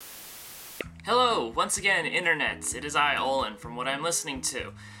Hello, once again, Internet. It is I, Olin, from what I'm listening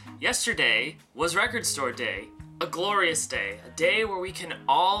to. Yesterday was Record Store Day. A glorious day. A day where we can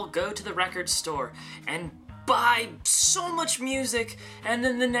all go to the record store and buy so much music, and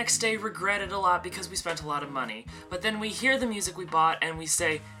then the next day regret it a lot because we spent a lot of money. But then we hear the music we bought and we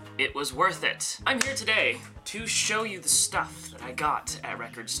say, it was worth it. I'm here today to show you the stuff that I got at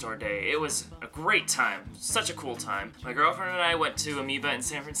Record Store Day. It was a great time. Such a cool time. My girlfriend and I went to Amoeba in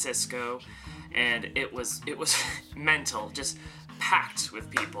San Francisco, and it was mental, just packed with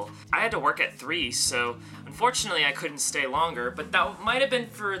people. I had to work at 3, so unfortunately I couldn't stay longer, but that might have been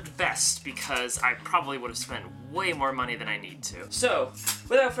for the best because I probably would have spent way more money than I need to. So,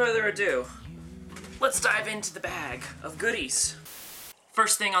 without further ado, let's dive into the bag of goodies.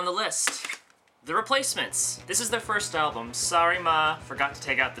 First thing on the list, The Replacements. This is their first album. Sorry Ma, forgot to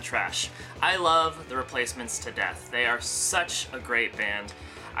take out the trash. I love The Replacements to death. They are such a great band.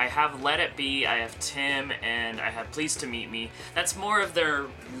 I have Let It Be, I have Tim, and I have Pleased to Meet Me. That's more of their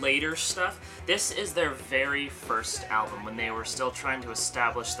later stuff. This is their very first album when they were still trying to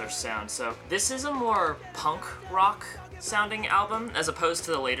establish their sound. So this is a more punk rock sounding album as opposed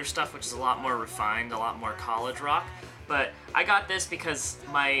to the later stuff, which is a lot more refined, a lot more college rock. But I got this because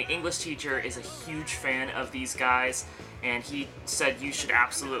my English teacher is a huge fan of these guys, and he said you should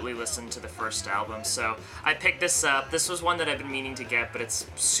absolutely listen to the first album. So I picked this up. This was one that I've been meaning to get, but it's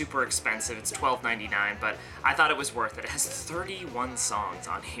super expensive. It's $12.99, but I thought it was worth it. It has 31 songs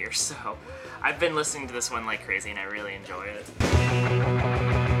on here, so I've been listening to this one like crazy, and I really enjoy it.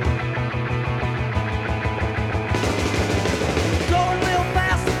 Going real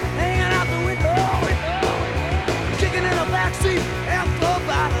fast, hanging out the window, kicking in a backseat, after a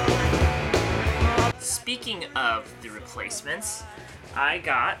battle. Speaking of The Replacements, I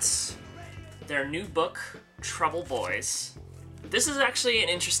got their new book, Trouble Boys. This is actually an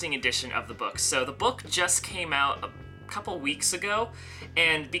interesting edition of the book. So the book just came out a couple weeks ago,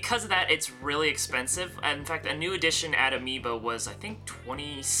 and because of that, it's really expensive. In fact, a new edition at Amoeba was, I think,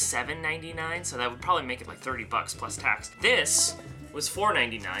 $27.99, so that would probably make it like $30 plus tax. This was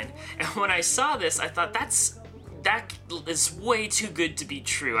 $4.99, and when I saw this, I thought that is way too good to be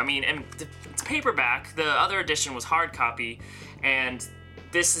true. I mean, and it's paperback. The other edition was hard copy, and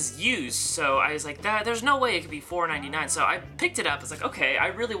this is used. So I was like, there's no way it could be $4.99. So I picked it up. I was like, okay, I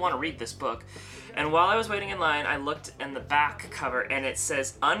really want to read this book. And while I was waiting in line, I looked in the back cover, and it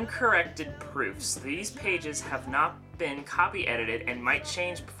says uncorrected proofs. These pages have not been copy edited and might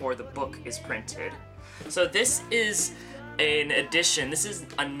change before the book is printed. So this is an edition. This is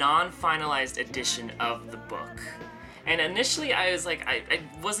a non-finalized edition of the book. And initially I was like, I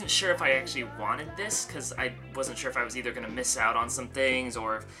wasn't sure if I actually wanted this, because I wasn't sure if I was either going to miss out on some things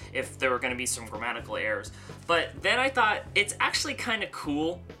or if there were going to be some grammatical errors. But then I thought it's actually kind of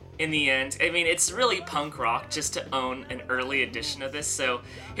cool in the end. I mean, it's really punk rock just to own an early edition of this. So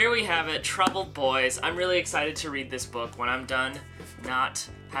here we have it, Troubled Boys. I'm really excited to read this book. When I'm done not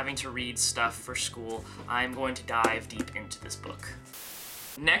having to read stuff for school, I'm going to dive deep into this book.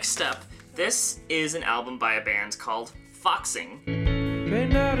 Next up, this is an album by a band called Foxing.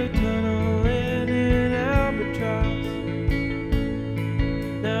 Been out a tunnel and in albatross.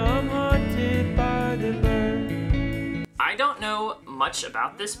 Now I'm haunted by the bird. I don't know much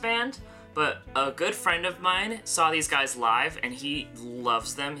about this band, but a good friend of mine saw these guys live and he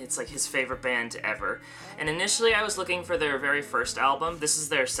loves them. It's like his favorite band ever. And initially I was looking for their very first album. This is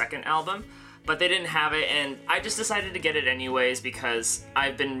their second album, but they didn't have it, and I just decided to get it anyways because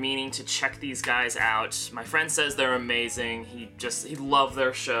I've been meaning to check these guys out. My friend says they're amazing. He loved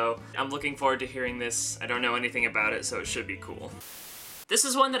their show. I'm looking forward to hearing this. I don't know anything about it, so it should be cool. This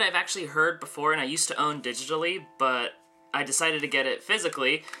is one that I've actually heard before and I used to own digitally, but I decided to get it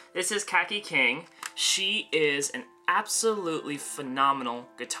physically. This is Kaki. She is an absolutely phenomenal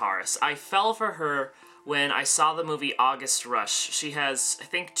guitarist. I fell for her when I saw the movie August Rush. She has, I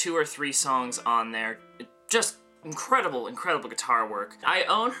think, 2 or 3 songs on there. Just incredible guitar work. I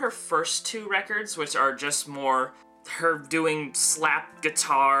own her first 2 records, which are just more her doing slap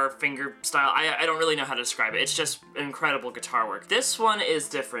guitar, finger style. I don't really know how to describe it. It's just incredible guitar work. This one is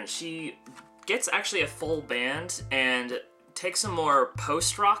different. She gets actually a full band and takes a more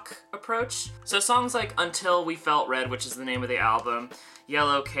post-rock approach. So songs like Until We Felt Red, which is the name of the album,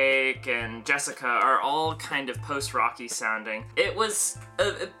 Yellow Cake, and Jessica are all kind of post-rocky sounding. It was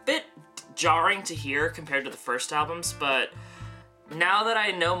a bit jarring to hear compared to the first albums, but now that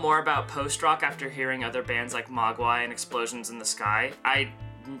I know more about post-rock after hearing other bands like Mogwai and Explosions in the Sky, I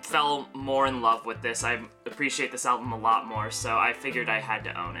fell more in love with this. I appreciate this album a lot more, so I figured I had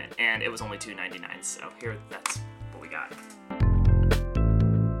to own it, and it was only $2.99, so here, that's what we got.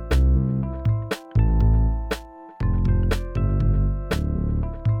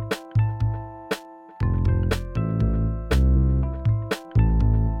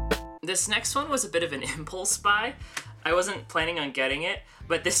 This next one was a bit of an impulse buy. I wasn't planning on getting it,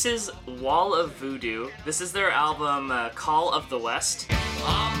 but this is Wall of Voodoo. This is their album, Call of the West.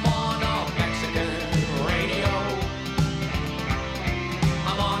 I'm on a Mexican radio.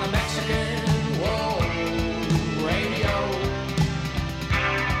 I'm on a Mexican world radio.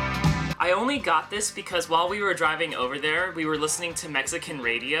 I only got this because while we were driving over there, we were listening to Mexican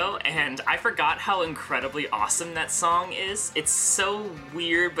radio, and I forgot how incredibly awesome that song is. It's so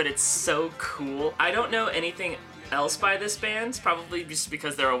weird, but it's so cool. I don't know anything else by this band, probably just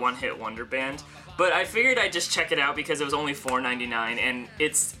because they're a one-hit wonder band, but I figured I'd just check it out because it was only $4.99 and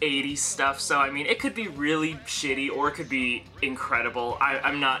it's 80s stuff, so I mean, it could be really shitty or it could be incredible.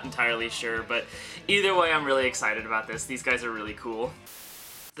 I'm not entirely sure, but either way, I'm really excited about this. These guys are really cool.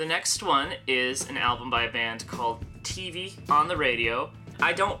 The next one is an album by a band called TV on the Radio.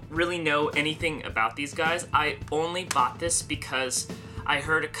 I don't really know anything about these guys. I only bought this because I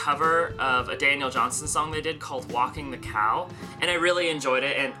heard a cover of a Daniel Johnston song they did called Walking the Cow, and I really enjoyed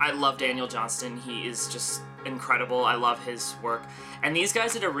it, and I love Daniel Johnston. He is just incredible. I love his work. And these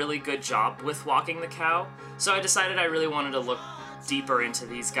guys did a really good job with Walking the Cow, so I decided I really wanted to look deeper into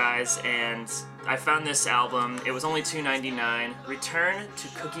these guys, and I found this album. It was only $2.99, Return to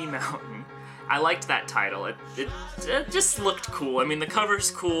Cookie Mountain. I liked that title. It just looked cool. I mean, the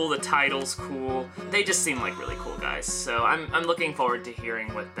cover's cool, the title's cool. They just seem like really cool guys. So I'm looking forward to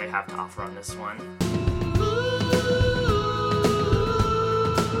hearing what they have to offer on this one.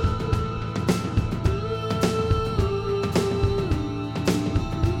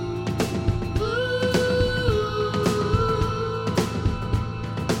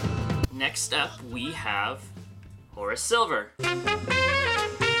 Next up, we have Horace Silver.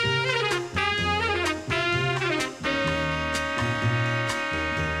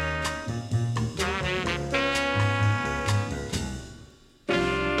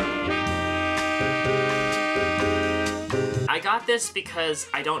 I got this because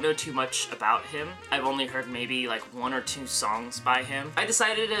I don't know too much about him. I've only heard maybe like 1 or 2 songs by him. I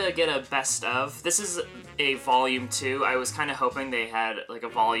decided to get a best of. This is a volume 2. I was kind of hoping they had like a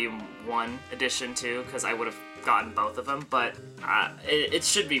volume 1 edition too, because I would have gotten both of them, but it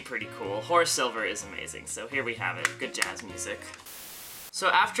should be pretty cool. Horace Silver is amazing, so here we have it. Good jazz music. So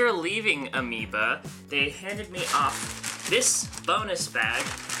after leaving Amoeba, they handed me off this bonus bag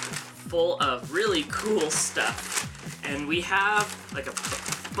full of really cool stuff. And we have like a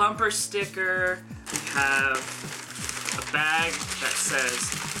bumper sticker, we have a bag that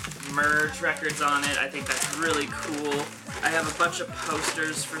says Merge Records on it. I think that's really cool. I have a bunch of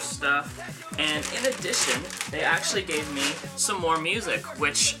posters for stuff. And in addition, they actually gave me some more music,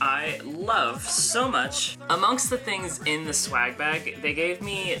 which I love so much. Amongst the things in the swag bag, they gave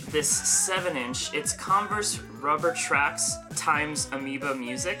me this 7-inch. It's Converse Rubber Tracks times Amoeba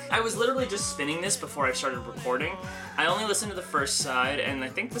music. I was literally just spinning this before I started recording. I only listened to the first side, and I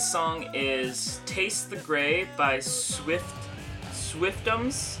think the song is Taste the Gray by Swiftumz.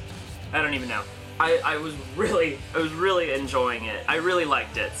 I don't even know. I was really enjoying it. I really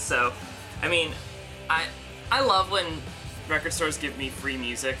liked it. So, I mean, I love when record stores give me free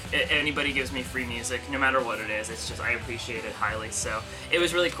music. Anybody gives me free music, no matter what it is. It's just, I appreciate it highly. So it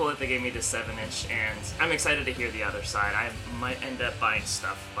was really cool that they gave me this 7-inch, and I'm excited to hear the other side. I might end up buying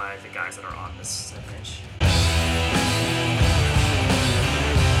stuff by the guys that are on this 7-inch.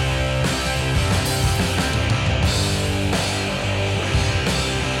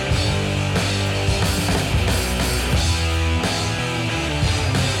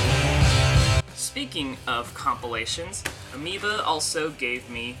 Speaking of compilations, Amoeba also gave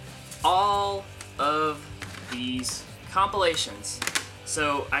me all of these compilations.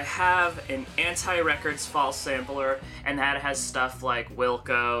 So I have an Anti-Records fall sampler, and that has stuff like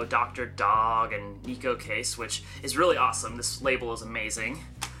Wilco, Dr. Dog, and Nico Case, which is really awesome. This label is amazing.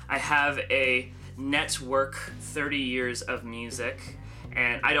 I have a Nettwerk 30 Years of Music,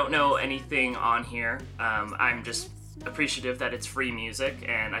 and I don't know anything on here. I'm just appreciative that it's free music,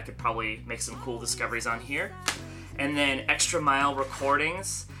 and I could probably make some cool discoveries on here. And then Extra Mile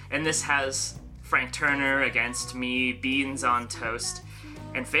Recordings, and this has Frank Turner, Against Me, Beans on Toast,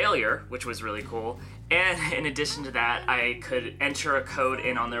 and Failure, which was really cool. And in addition to that, I could enter a code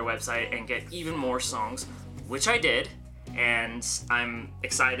in on their website and get even more songs, which I did, and I'm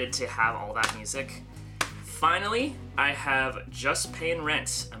excited to have all that music. Finally, I have Just Payin'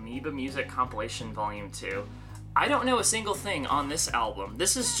 Rent, Amoeba Music Compilation Volume 2. I don't know a single thing on this album.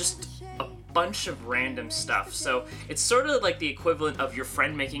 This is just a bunch of random stuff. So it's sort of like the equivalent of your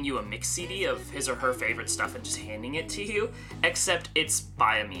friend making you a mix CD of his or her favorite stuff and just handing it to you, except it's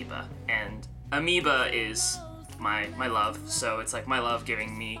by Amoeba. And Amoeba is my love, so it's like my love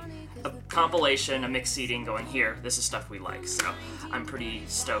giving me a compilation, a mixed seeding going here. This is stuff we like, so I'm pretty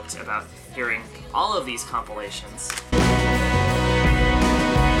stoked about hearing all of these compilations.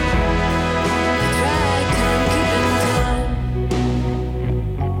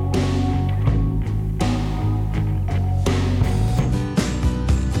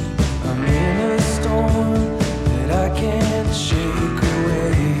 I'm in a storm that I can't shake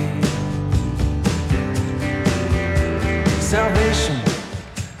away. Salvation,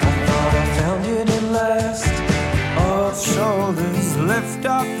 I thought I found it at last. Off shoulders, lift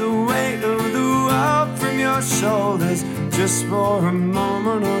up the weight of the world from your shoulders, just for a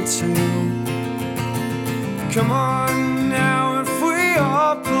moment or two. Come on now, if we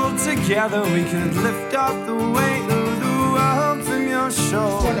all pulled together, we could lift up the weight of the world from your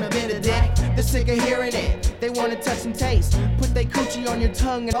shoulders. Want a bit of dick? They're sick of hearing it. They want to touch and taste. Put they coochie on your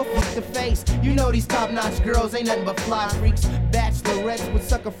tongue and fuck the face. You know these top-notch girls ain't nothing but fly freaks. Bachelorettes with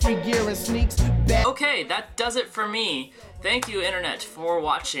sucker free gear and sneaks. Okay, that does it for me. Thank you, Internet, for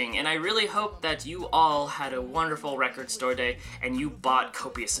watching, and I really hope that you all had a wonderful record store day and you bought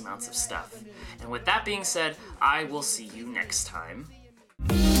copious amounts of stuff. And with that being said, I will see you next time.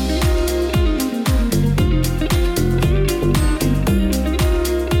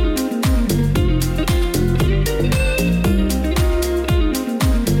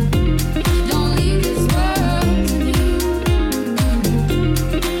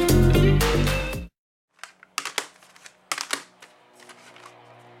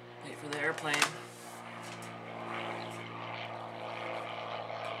 Wait for the airplane.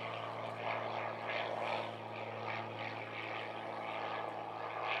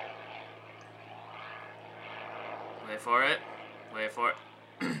 Wait for it. Wait for it.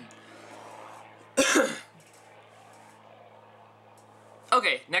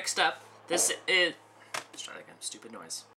 Okay, next up, this is... Let's try that again. Stupid noise.